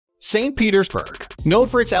St. Petersburg, known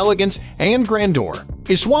for its elegance and grandeur,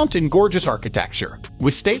 is swamped in gorgeous architecture,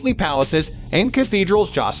 with stately palaces and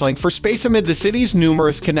cathedrals jostling for space amid the city's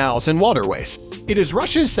numerous canals and waterways. It is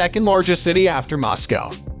Russia's second-largest city after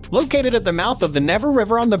Moscow. Located at the mouth of the Neva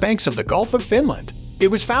River on the banks of the Gulf of Finland, it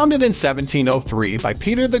was founded in 1703 by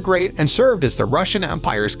Peter the Great and served as the Russian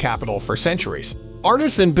Empire's capital for centuries.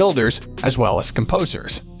 Artists and builders, as well as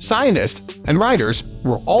composers, scientists, and writers,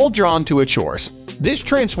 were all drawn to its shores. This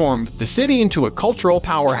transformed the city into a cultural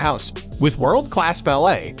powerhouse, with world-class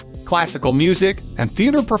ballet, classical music, and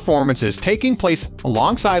theater performances taking place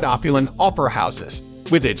alongside opulent opera houses.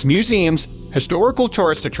 With its museums, historical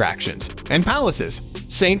tourist attractions, and palaces,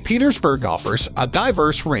 St. Petersburg offers a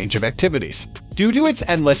diverse range of activities. Due to its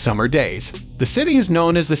endless summer days, the city is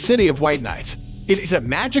known as the City of White Nights. It is a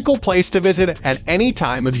magical place to visit at any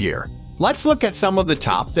time of year. Let's look at some of the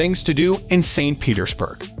top things to do in St.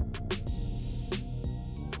 Petersburg.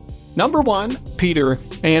 Number 1. Peter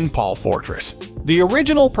and Paul Fortress. The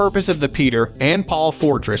original purpose of the Peter and Paul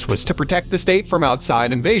Fortress was to protect the state from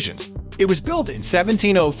outside invasions. It was built in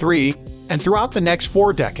 1703, and throughout the next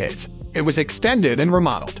 4 decades, it was extended and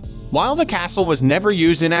remodeled. While the castle was never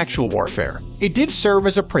used in actual warfare, it did serve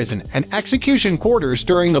as a prison and execution quarters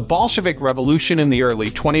during the Bolshevik Revolution in the early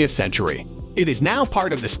 20th century. It is now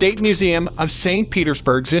part of the State Museum of St.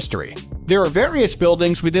 Petersburg's history. There are various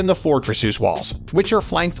buildings within the fortress's walls, which are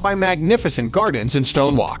flanked by magnificent gardens and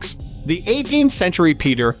stone walks. The 18th century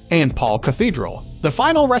Peter and Paul Cathedral, the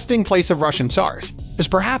final resting place of Russian Tsars, is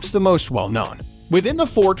perhaps the most well-known. Within the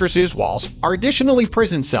fortress's walls are additionally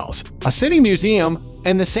prison cells, a city museum,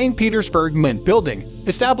 and the St. Petersburg Mint Building,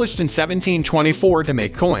 established in 1724 to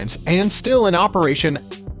make coins and still in operation.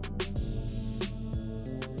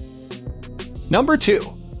 Number 2.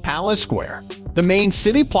 Palace Square. The main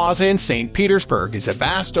city plaza in St. Petersburg is a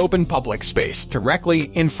vast open public space directly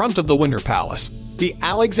in front of the Winter Palace. The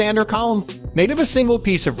Alexander Column, made of a single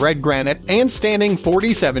piece of red granite and standing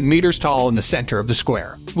 47 meters tall in the center of the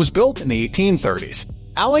square, was built in the 1830s.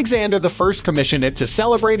 Alexander I commissioned it to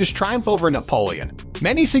celebrate his triumph over Napoleon.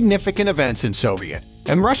 Many significant events in Soviet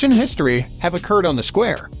and Russian history have occurred on the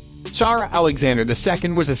square. Tsar Alexander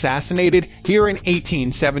II was assassinated here in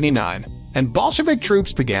 1879, and Bolshevik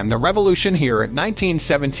troops began the revolution here in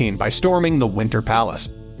 1917 by storming the Winter Palace,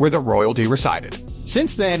 where the royalty resided.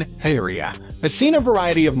 Since then, area has seen a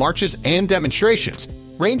variety of marches and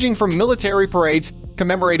demonstrations, ranging from military parades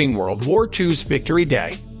commemorating World War II's Victory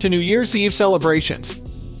Day to New Year's Eve celebrations.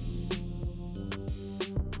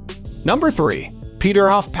 Number 3.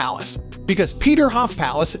 Peterhof Palace. Because Peterhof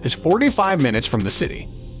Palace is 45 minutes from the city,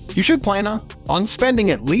 you should plan on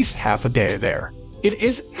spending at least half a day there. It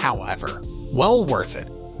is, however, well worth it.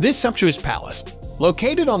 This sumptuous palace,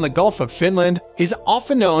 located on the Gulf of Finland, is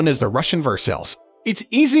often known as the Russian Versailles. It's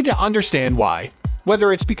easy to understand why,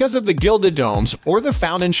 whether it's because of the gilded domes or the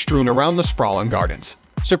fountains strewn around the sprawling gardens.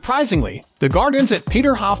 Surprisingly, the gardens at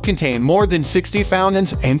Peterhof contain more than 60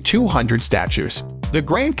 fountains and 200 statues. The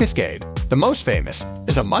Grand Cascade, the most famous,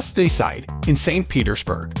 is a must-see site in St.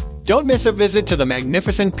 Petersburg. Don't miss a visit to the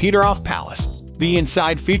magnificent Peterhof Palace. The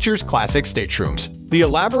inside features classic staterooms, the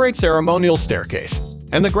elaborate ceremonial staircase,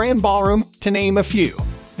 and the grand ballroom, to name a few.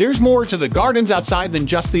 There's more to the gardens outside than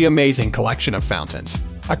just the amazing collection of fountains.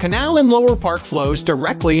 A canal in Lower Park flows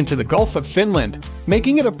directly into the Gulf of Finland,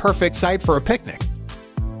 making it a perfect site for a picnic.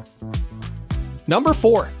 Number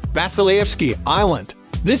 4. Vasilyevsky Island.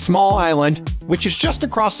 This small island, which is just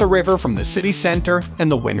across the river from the city center and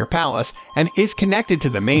the Winter Palace and is connected to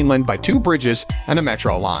the mainland by 2 bridges and a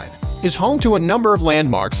metro line, is home to a number of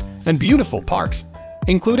landmarks and beautiful parks,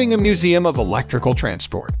 including a museum of electrical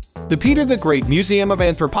transport, the Peter the Great Museum of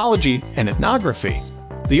Anthropology and Ethnography,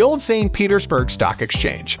 the Old St. Petersburg Stock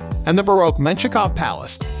Exchange, and the Baroque Menshikov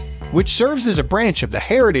Palace, which serves as a branch of the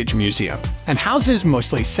Heritage Museum and houses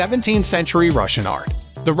mostly 17th century Russian art.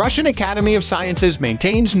 The Russian Academy of Sciences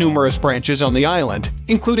maintains numerous branches on the island,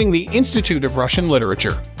 including the Institute of Russian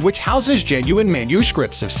Literature, which houses genuine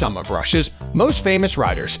manuscripts of some of Russia's most famous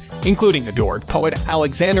writers, including adored poet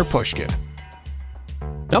Alexander Pushkin.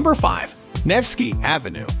 Number 5. Nevsky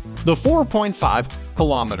Avenue. The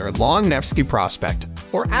 4.5-kilometer-long Nevsky Prospect,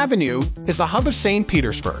 or Avenue, is the hub of St.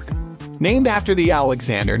 Petersburg. Named after the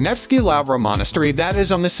Alexander Nevsky Lavra Monastery that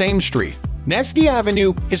is on the same street, Nevsky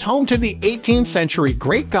Avenue is home to the 18th century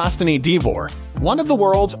Great Gostiny Dvor, one of the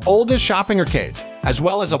world's oldest shopping arcades, as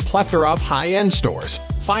well as a plethora of high-end stores,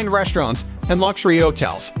 fine restaurants, and luxury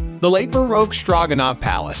hotels. The late Baroque Stroganov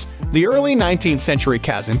Palace, the early 19th century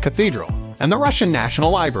Kazan Cathedral, and the Russian National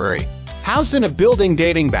Library, housed in a building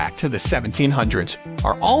dating back to the 1700s,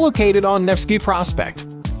 are all located on Nevsky Prospect.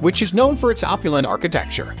 which is known for its opulent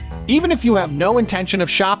architecture. Even if you have no intention of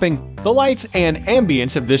shopping, the lights and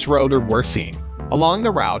ambience of this road are worth seeing. Along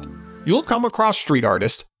the route, you'll come across street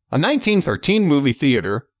artists, a 1913 movie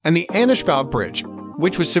theater, and the Anishkov Bridge,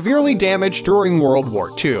 which was severely damaged during World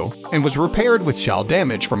War II and was repaired with shell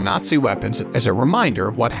damage from Nazi weapons as a reminder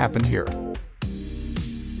of what happened here.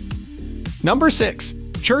 Number 6.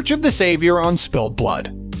 Church of the Savior on Spilled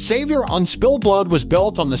Blood. Savior on Spilled Blood was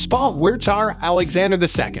built on the spot where Tsar Alexander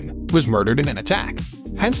II was murdered in an attack,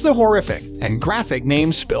 hence the horrific and graphic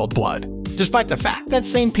name Spilled Blood. Despite the fact that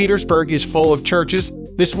St. Petersburg is full of churches,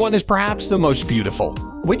 this one is perhaps the most beautiful,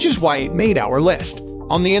 which is why it made our list.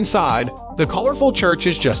 On the inside, the colorful church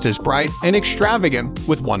is just as bright and extravagant,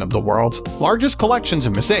 with one of the world's largest collections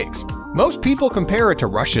of mosaics. Most people compare it to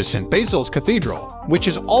Russia's St. Basil's Cathedral, which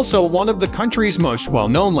is also one of the country's most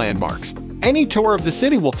well-known landmarks. Any tour of the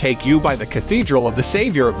city will take you by the Cathedral of the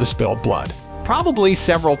Savior of the Spilled Blood, probably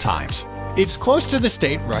several times. It's close to the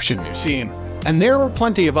State Russian Museum, and there are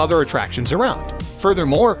plenty of other attractions around.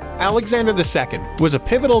 Furthermore, Alexander II was a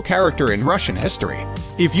pivotal character in Russian history.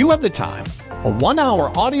 If you have the time, a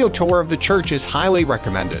 1-hour audio tour of the church is highly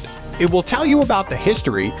recommended. It will tell you about the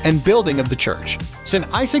history and building of the church. St.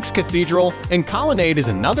 Isaac's Cathedral and Colonnade is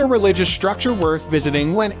another religious structure worth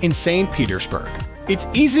visiting when in St. Petersburg. It's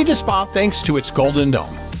easy to spot thanks to its golden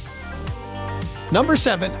dome. Number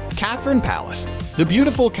 7. Catherine Palace. The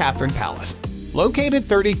beautiful Catherine Palace, located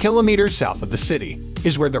 30 kilometers south of the city,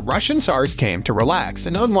 is where the Russian Tsars came to relax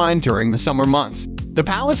and unwind during the summer months. The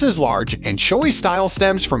palace's large and showy style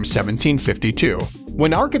stems from 1752,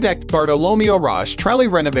 when architect Bartolomeo Rastrelli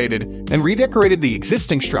renovated and redecorated the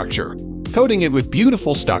existing structure, coating it with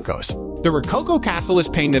beautiful stuccos. The Rococo castle is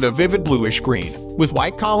painted a vivid bluish green, with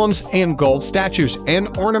white columns and gold statues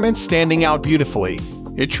and ornaments standing out beautifully.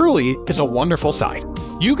 It truly is a wonderful sight.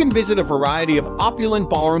 You can visit a variety of opulent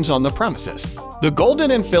ballrooms on the premises. The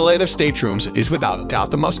golden and fillet of staterooms is without a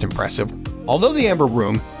doubt the most impressive, although the Amber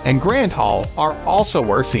Room and Grand Hall are also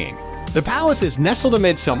worth seeing. The palace is nestled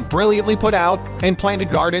amid some brilliantly put out and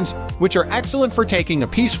planted gardens, which are excellent for taking a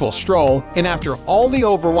peaceful stroll in after all the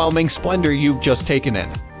overwhelming splendor you've just taken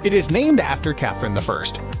in. It is named after Catherine I,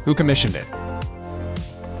 who commissioned it.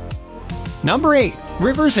 Number 8.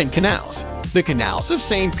 Rivers and canals. The canals of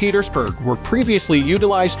St. Petersburg were previously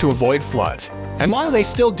utilized to avoid floods, and while they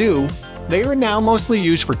still do, they are now mostly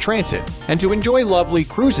used for transit and to enjoy lovely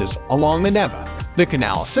cruises along the Neva. The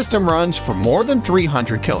canal system runs for more than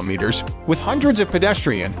 300 kilometers, with hundreds of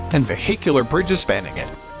pedestrian and vehicular bridges spanning it.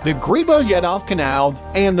 The Griboyedov Canal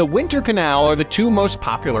and the Winter Canal are the two most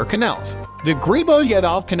popular canals. The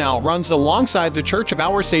Griboyedov Canal runs alongside the Church of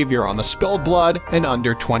Our Savior on the Spilled Blood and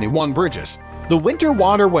under 21 bridges. The Winter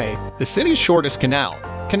Waterway, the city's shortest canal,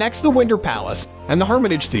 connects the Winter Palace and the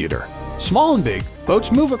Hermitage Theatre. Small and big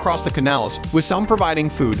boats move across the canals, with some providing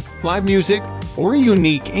food, live music, or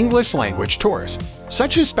unique English-language tours,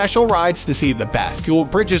 such as special rides to see the Bascule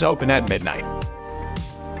bridges open at midnight.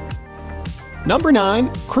 Number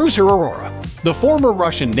 9. Cruiser Aurora. The former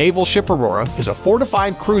Russian naval ship Aurora is a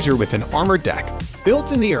fortified cruiser with an armored deck.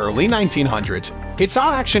 Built in the early 1900s, it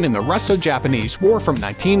saw action in the Russo-Japanese War from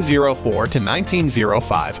 1904 to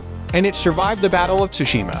 1905, and it survived the Battle of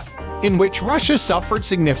Tsushima, in which Russia suffered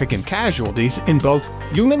significant casualties in both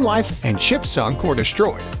human life and ships sunk or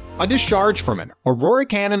destroyed. A discharge from an Aurora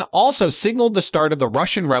cannon also signaled the start of the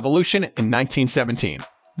Russian Revolution in 1917.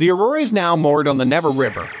 The Aurora is now moored on the Neva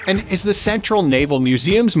River and is the Central Naval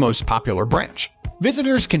Museum's most popular branch.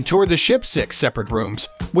 Visitors can tour the ship's 6 separate rooms,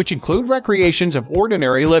 which include recreations of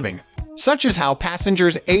ordinary living, such as how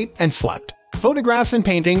passengers ate and slept, photographs and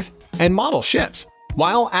paintings, and model ships.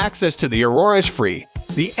 While access to the Aurora is free,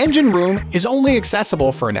 the engine room is only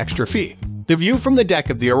accessible for an extra fee. The view from the deck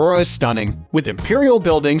of the Aurora is stunning, with imperial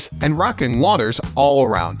buildings and rocking waters all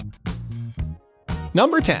around.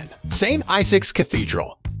 Number 10. St. Isaac's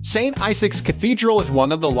Cathedral. St. Isaac's Cathedral is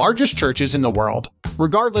one of the largest churches in the world,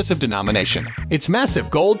 regardless of denomination. Its massive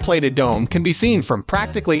gold-plated dome can be seen from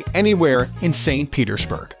practically anywhere in St.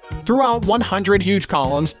 Petersburg. Throughout 100 huge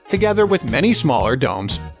columns, together with many smaller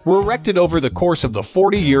domes, were erected over the course of the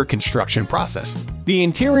 40-year construction process. The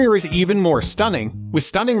interior is even more stunning, with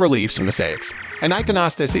stunning reliefs and mosaics, and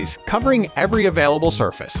iconostases covering every available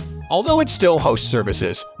surface. Although it still hosts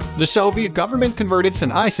services, the Soviet government converted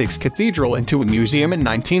St. Isaac's Cathedral into a museum in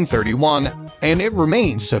 1931, and it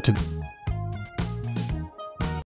remains so to